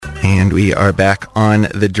And we are back on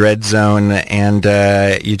the Dread Zone, and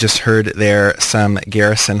you just heard there some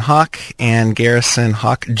Garrison Hawk, and Garrison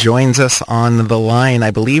Hawk joins us on the line,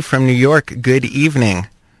 I believe, from New York. Good evening.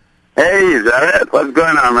 Hey, Jared. What's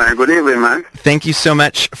going on, man? Good evening, man. Thank you so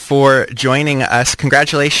much for joining us.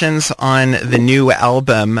 Congratulations on the new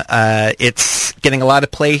album. It's getting a lot of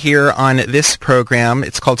play here on this program.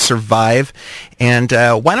 It's called Survive. And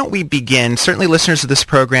why don't we begin? Certainly listeners of this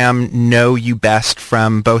program know you best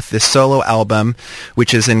from both this solo album,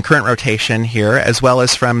 which is in current rotation here, as well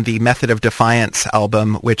as from the Method of Defiance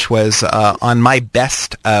album, which was on my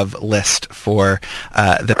best of list for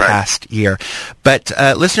the past year. But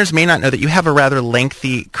listeners may not know that you have a rather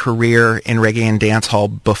lengthy career in reggae and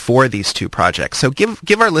dancehall before these two projects. So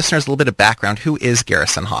give our listeners a little bit of background. Who is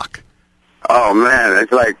Garrison Hawk? Oh, man,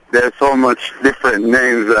 it's like there's so much different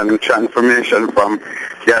names and transformation from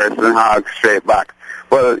Garrison Hawk straight back.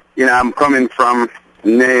 Well, you know, I'm coming from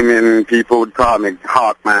naming, people would call me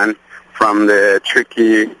Hawkman, from the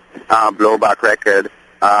Tricky blowback record,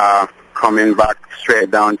 coming back straight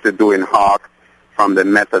down to doing Hawk from the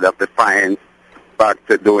Method of Defiance, back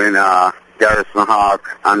to doing Garrison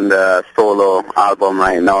Hawk and the solo album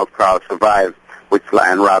right now called Survive, with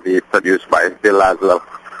Sly and Robbie, produced by Bill Laszlo.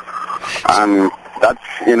 That's,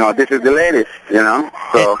 you know, this is the latest, you know.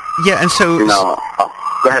 So yeah, and so you know,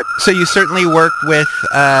 go ahead. So you certainly worked with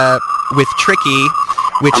Tricky,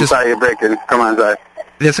 which I'm sorry, you're breaking. Come on, sorry.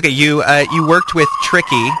 That's okay. You worked with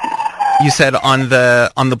Tricky, you said, on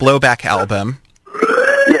the Blowback album.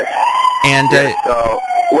 Yes. And yes,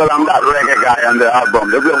 well, I'm that reggae guy on the album,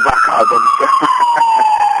 the Blowback album.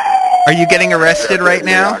 Are you getting arrested right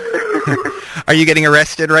now? Are you getting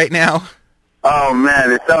arrested right now? Oh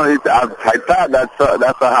man, I thought that's what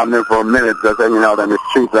happened for a minute, just hanging out on the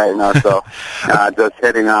street right now. So just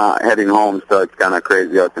heading home. So it's kind of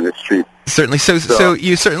crazy out in the street. Certainly. So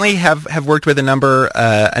you certainly have worked with a number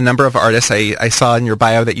of artists. I saw in your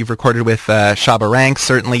bio that you've recorded with Shabba Ranks.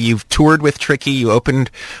 Certainly, you've toured with Tricky. You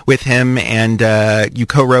opened with him, and you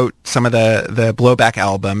co-wrote some of the Blowback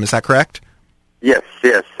album. Is that correct? Yes.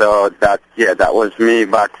 So that was me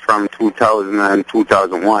back from 2000 and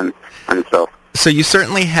 2001, and so you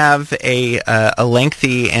certainly have a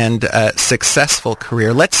lengthy and successful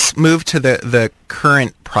career. Let's move to the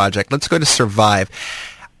current project. Let's go to Survive.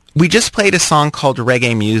 We just played a song called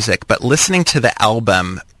Reggae Music, but listening to the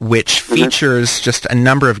album, which features just a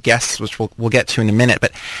number of guests, which we'll get to in a minute,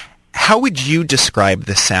 but how would you describe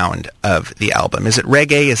the sound of the album? Is it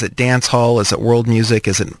reggae? Is it dancehall? Is it world music?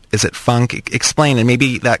 Is it funk? Explain, and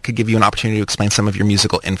maybe that could give you an opportunity to explain some of your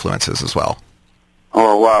musical influences as well.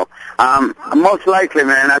 Oh, wow. Most likely,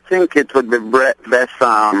 man, I think it would be best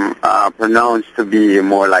pronounced to be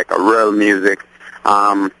more like a real music,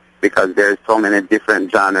 because there's so many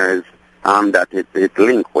different genres that it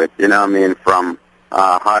link with, you know what I mean, from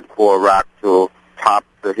hardcore rock to pop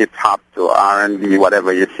to hip-hop to R&B,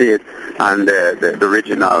 whatever you see it, and the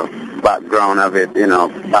original background of it, you know,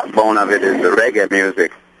 backbone of it is the reggae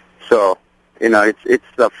music. So, you know, it's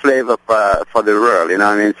a flavor for the world, you know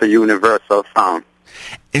what I mean? It's a universal sound.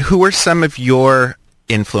 Who are some of your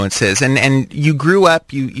influences? And you grew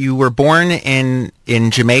up, you were born in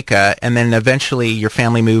Jamaica, and then eventually your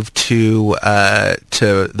family moved to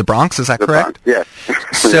the Bronx. Is that correct? Yes.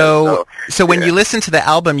 So when you listen to the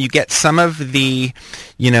album, you get some of the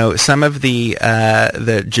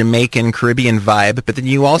Jamaican Caribbean vibe, but then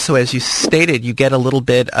you also, as you stated, you get a little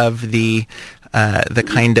bit of the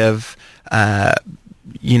kind of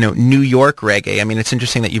New York reggae. I mean, it's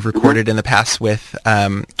interesting that you've recorded in the past with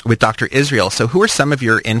Dr. Israel. So who are some of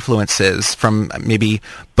your influences from maybe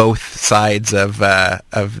both sides of the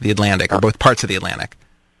Atlantic, or both parts of the Atlantic?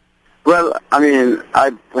 Well, I mean, I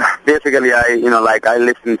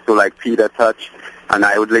listen to like Peter Touch, and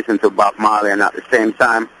I would listen to Bob Marley, and at the same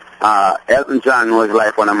time, Elton John was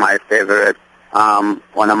like one of my favorites.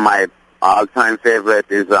 One of my all-time favorites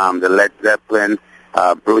is the Led Zeppelin,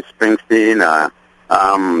 Bruce Springsteen.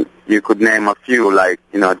 You could name a few, like,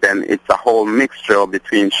 you know, then it's a whole mixture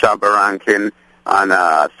between Shabba Rankin and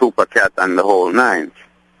Supercat and the whole nine.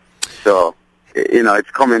 So, you know, it's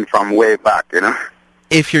coming from way back, you know.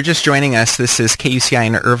 If you're just joining us, this is KUCI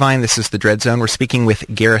in Irvine. This is the Dread Zone. We're speaking with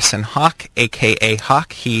Garrison Hawk, a.k.a.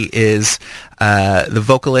 Hawk. He is the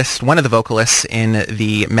vocalist, one of the vocalists in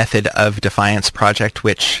the Method of Defiance project,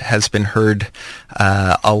 which has been heard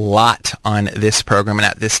a lot on this program and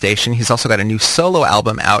at this station. He's also got a new solo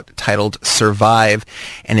album out titled Survive,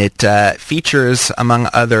 and it features, among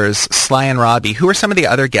others, Sly and Robbie. Who are some of the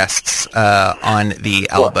other guests on the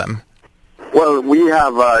album? Well, we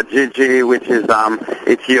have Gigi, which is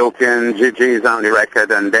Ethiopian. Gigi is on the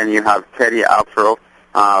record, and then you have Teddy Afro,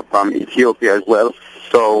 from Ethiopia as well.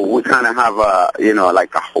 So we kind of have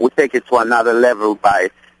we take it to another level by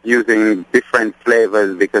using different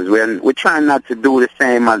flavors, because we're trying not to do the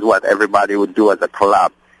same as what everybody would do as a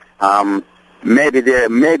collab. Maybe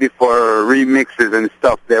for remixes and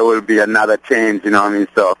stuff there will be another change, you know what I mean?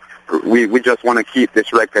 So we just want to keep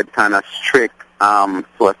this record kind of strict to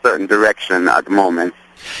a certain direction at the moment.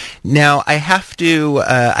 Now, I have to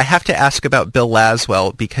ask about Bill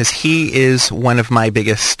Laswell, because he is one of my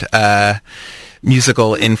biggest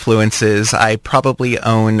musical influences. I probably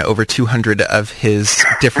own over 200 of his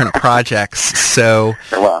different projects. So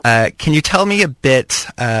can you tell me a bit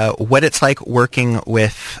what it's like working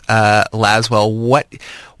with Laswell?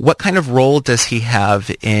 What kind of role does he have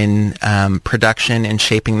in production and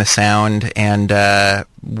shaping the sound? And,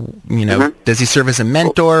 does he serve as a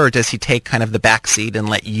mentor, or does he take kind of the backseat and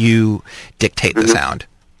let you dictate the sound?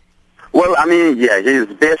 Well, I mean, yeah, he's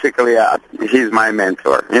basically he's my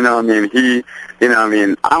mentor. You know what I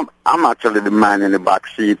mean? I'm actually the man in the back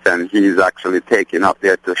seat, and he's actually taking up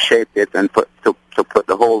there to shape it and put the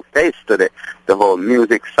whole face to the whole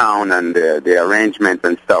music sound and the arrangement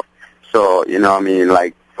and stuff. So, you know what I mean,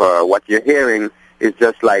 like, for what you're hearing is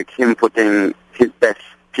just like him putting his best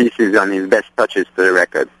pieces and his best touches to the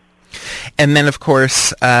record. And then, of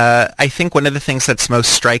course, I think one of the things that's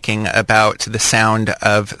most striking about the sound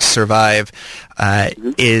of Survive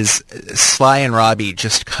is Sly and Robbie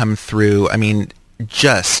just come through, I mean,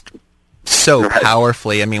 just so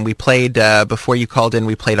powerfully. I mean, we played, before you called in,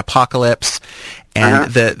 we played Apocalypse,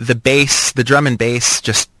 and the bass, the drum and bass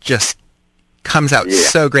just comes out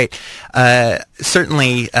so great.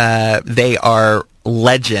 Certainly, they are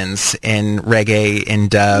legends in reggae, in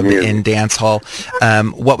dub, in dancehall.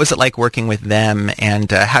 What was it like working with them,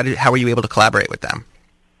 and how were you able to collaborate with them?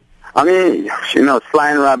 I mean,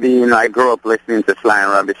 Sly and Robbie, I grew up listening to Sly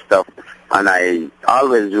and Robbie stuff, and I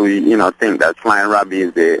always, think that Sly and Robbie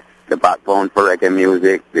is the backbone for reggae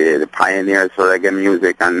music, the pioneers for reggae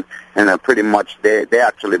music, and pretty much they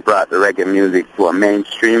actually brought the reggae music to a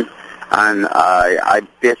mainstream. And I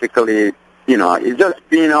basically, it's just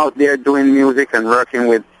being out there doing music and working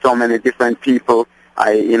with so many different people.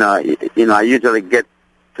 I usually get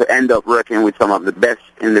to end up working with some of the best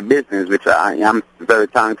in the business, which I am very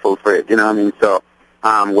thankful for it. You know what I mean? So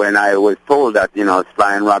when I was told that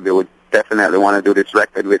Sly and Robbie would definitely want to do this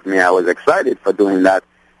record with me, I was excited for doing that.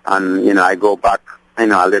 And I go back a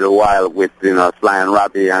little while with Sly and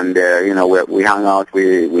Robbie, and we hang out.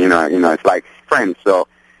 It's like friends. So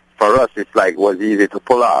for us, it's like was easy to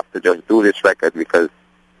pull off to just do this record, because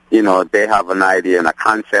they have an idea and a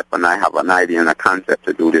concept, and I have an idea and a concept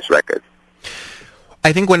to do this record.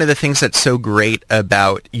 I think one of the things that's so great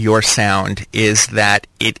about your sound is that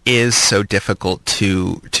it is so difficult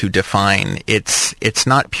to define. It's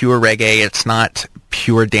not pure reggae. It's not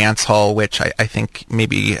pure dancehall, which I think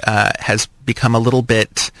maybe has become a little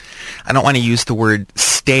bit, I don't want to use the word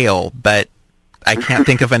stale, but I can't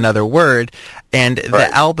think of another word. And the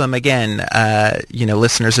album, again,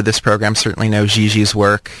 listeners of this program certainly know Gigi's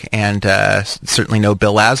work, and certainly know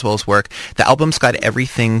Bill Laswell's work. The album's got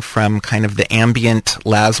everything from kind of the ambient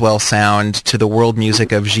Laswell sound to the world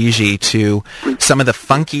music of Gigi to some of the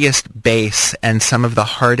funkiest bass and some of the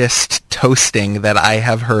hardest toasting that I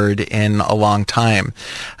have heard in a long time.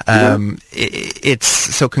 It's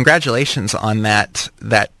so congratulations on that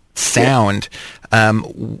sound.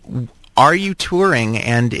 Are you touring,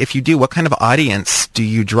 and if you do, what kind of audience do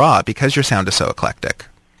you draw, because your sound is so eclectic?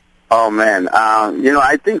 Oh, man.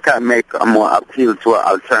 I think I make a more appeal to an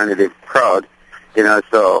alternative crowd,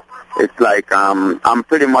 so it's like I'm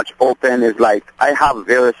pretty much open. It's like I have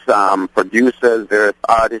various producers, various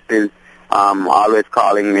artists always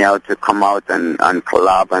calling me out to come out and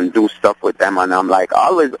collab and do stuff with them, and I'm like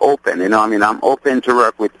always open, I'm open to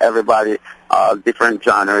work with everybody, different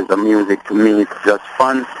genres of music. To me, it's just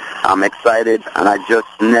fun. I'm excited, and I just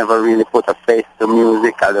never really put a face to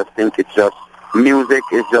music. I just think music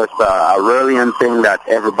is just a brilliant thing that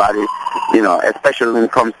everybody, especially when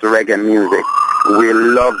it comes to reggae music, we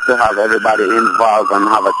love to have everybody involved and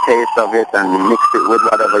have a taste of it and mix it with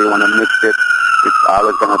whatever you want to mix it. It's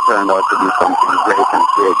always going to turn out to be something great and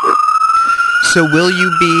creative. So will you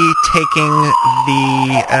be taking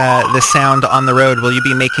the sound on the road? Will you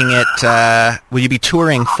be making it, will you be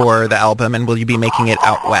touring for the album, and will you be making it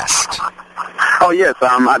out west? Oh, yes.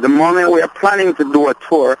 At the moment, we are planning to do a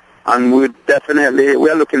tour, and we're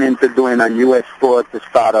looking into doing a U.S. tour to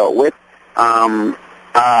start out with.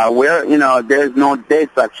 There's no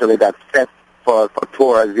dates actually that's set for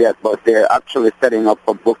tours yet, but they're actually setting up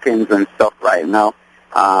for bookings and stuff right now.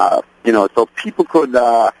 So people could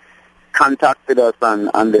contact with us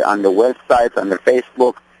on the website, on the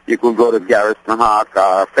Facebook. You could go to Garrison Hawk,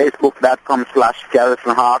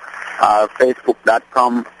 Facebook.com/Garrison Hawk,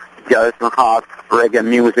 Facebook.com Garrison Hawk Reggae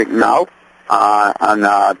Music Now, and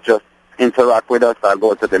just interact with us.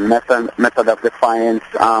 Go to the Method of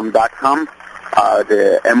Defiance.com,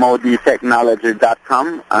 the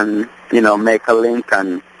modtechnology.com, and make a link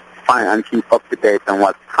and find and keep up to date on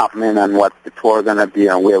what's happening and what the tour going to be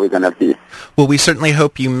and where we're going to be. Well, we certainly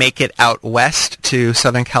hope you make it out west to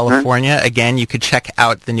Southern California. Mm-hmm. Again, you could check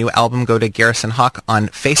out the new album. Go to Garrison Hawk on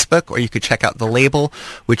Facebook, or you could check out the label,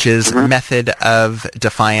 which is Method of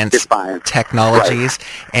Defiance Technologies.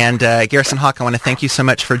 Right. And Garrison Hawk, I want to thank you so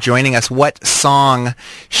much for joining us. What song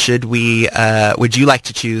would you like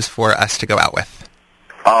to choose for us to go out with?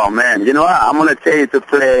 Oh, man. You know what? I'm going to tell you to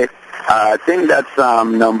play, I think that's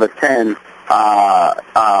number 10,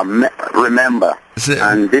 Remember.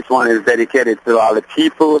 And this one is dedicated to all the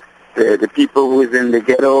people, the people who is in the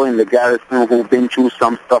ghetto, in the garrison, who've been through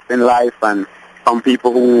some stuff in life, and some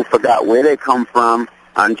people who forgot where they come from,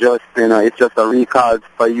 and just, it's just a recall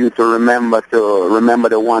for you to remember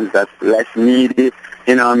the ones that's less needy,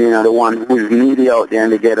 the one who's needy out there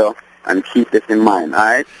in the ghetto, and keep this in mind, all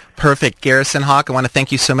right? Perfect. Garrison Hawk, I want to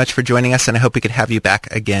thank you so much for joining us, and I hope we could have you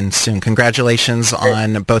back again soon. Congratulations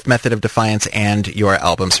on both Method of Defiance and your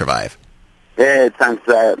album, Survive. Yeah, thanks,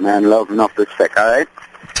 man. Love, enough respect, all right?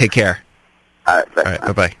 Take care. All right,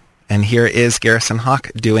 bye-bye. And here is Garrison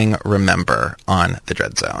Hawk doing Remember on the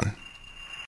Dread Zone.